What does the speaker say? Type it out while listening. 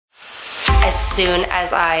As soon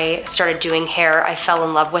as I started doing hair, I fell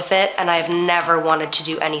in love with it, and I've never wanted to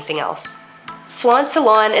do anything else. Flaunt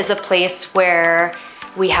Salon is a place where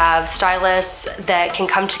we have stylists that can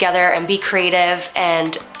come together and be creative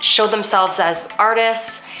and show themselves as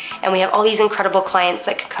artists, and we have all these incredible clients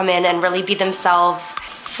that can come in and really be themselves.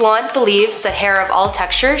 Flaunt believes that hair of all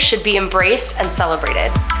textures should be embraced and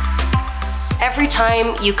celebrated. Every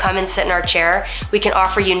time you come and sit in our chair, we can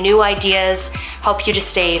offer you new ideas, help you to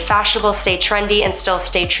stay fashionable, stay trendy, and still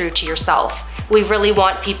stay true to yourself. We really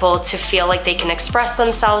want people to feel like they can express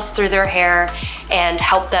themselves through their hair and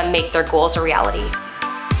help them make their goals a reality.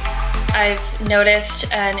 I've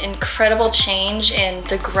noticed an incredible change in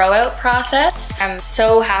the grow out process. I'm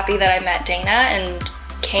so happy that I met Dana and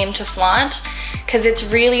came to Flaunt, because it's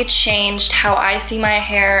really changed how I see my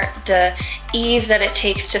hair, the ease that it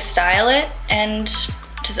takes to style it, and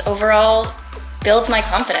just overall builds my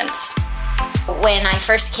confidence. When I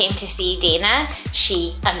first came to see Dana,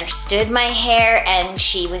 she understood my hair and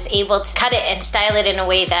she was able to cut it and style it in a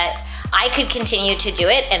way that I could continue to do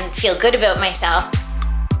it and feel good about myself.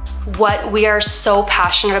 What we are so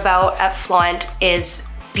passionate about at Flaunt is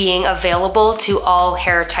being available to all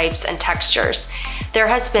hair types and textures. There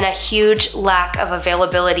has been a huge lack of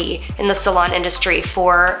availability in the salon industry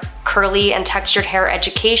for curly and textured hair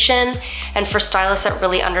education and for stylists that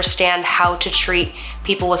really understand how to treat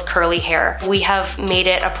people with curly hair. We have made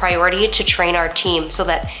it a priority to train our team so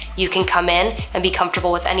that you can come in and be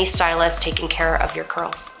comfortable with any stylist taking care of your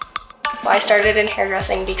curls. I started in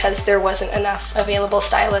hairdressing because there wasn't enough available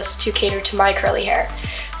stylists to cater to my curly hair.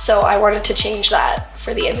 So I wanted to change that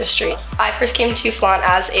for the industry. I first came to Flaunt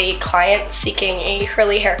as a client seeking a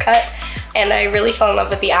curly haircut, and I really fell in love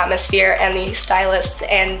with the atmosphere and the stylists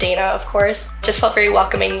and Dana, of course. Just felt very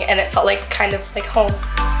welcoming, and it felt like kind of like home.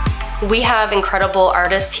 We have incredible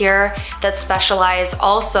artists here that specialize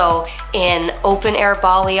also in open air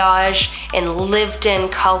balayage, in lived-in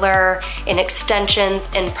color, in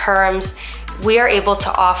extensions, in perms. We are able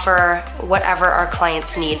to offer whatever our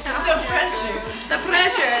clients need. The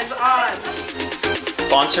pressure is on.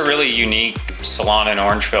 Flaunt's a really unique salon in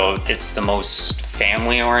Orangeville. It's the most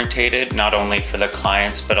family orientated, not only for the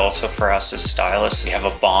clients, but also for us as stylists. We have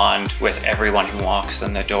a bond with everyone who walks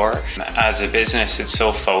in the door. As a business, it's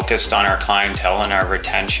so focused on our clientele and our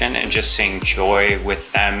retention and just seeing joy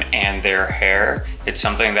with them and their hair. It's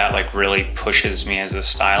something that like really pushes me as a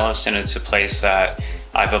stylist, and it's a place that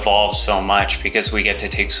I've evolved so much because we get to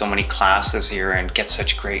take so many classes here and get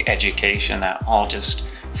such great education that all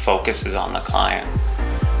just focuses on the client.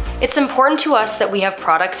 It's important to us that we have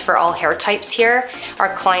products for all hair types here.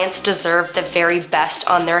 Our clients deserve the very best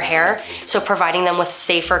on their hair, so providing them with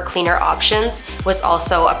safer, cleaner options was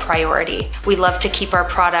also a priority. We love to keep our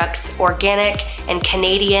products organic and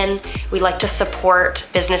Canadian. We like to support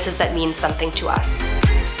businesses that mean something to us.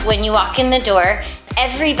 When you walk in the door,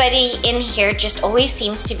 everybody in here just always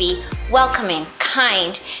seems to be welcoming,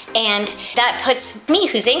 kind, and that puts me,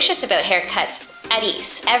 who's anxious about haircuts, at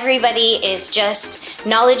ease. Everybody is just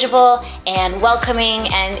knowledgeable and welcoming,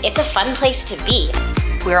 and it's a fun place to be.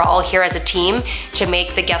 We're all here as a team to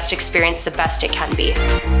make the guest experience the best it can be.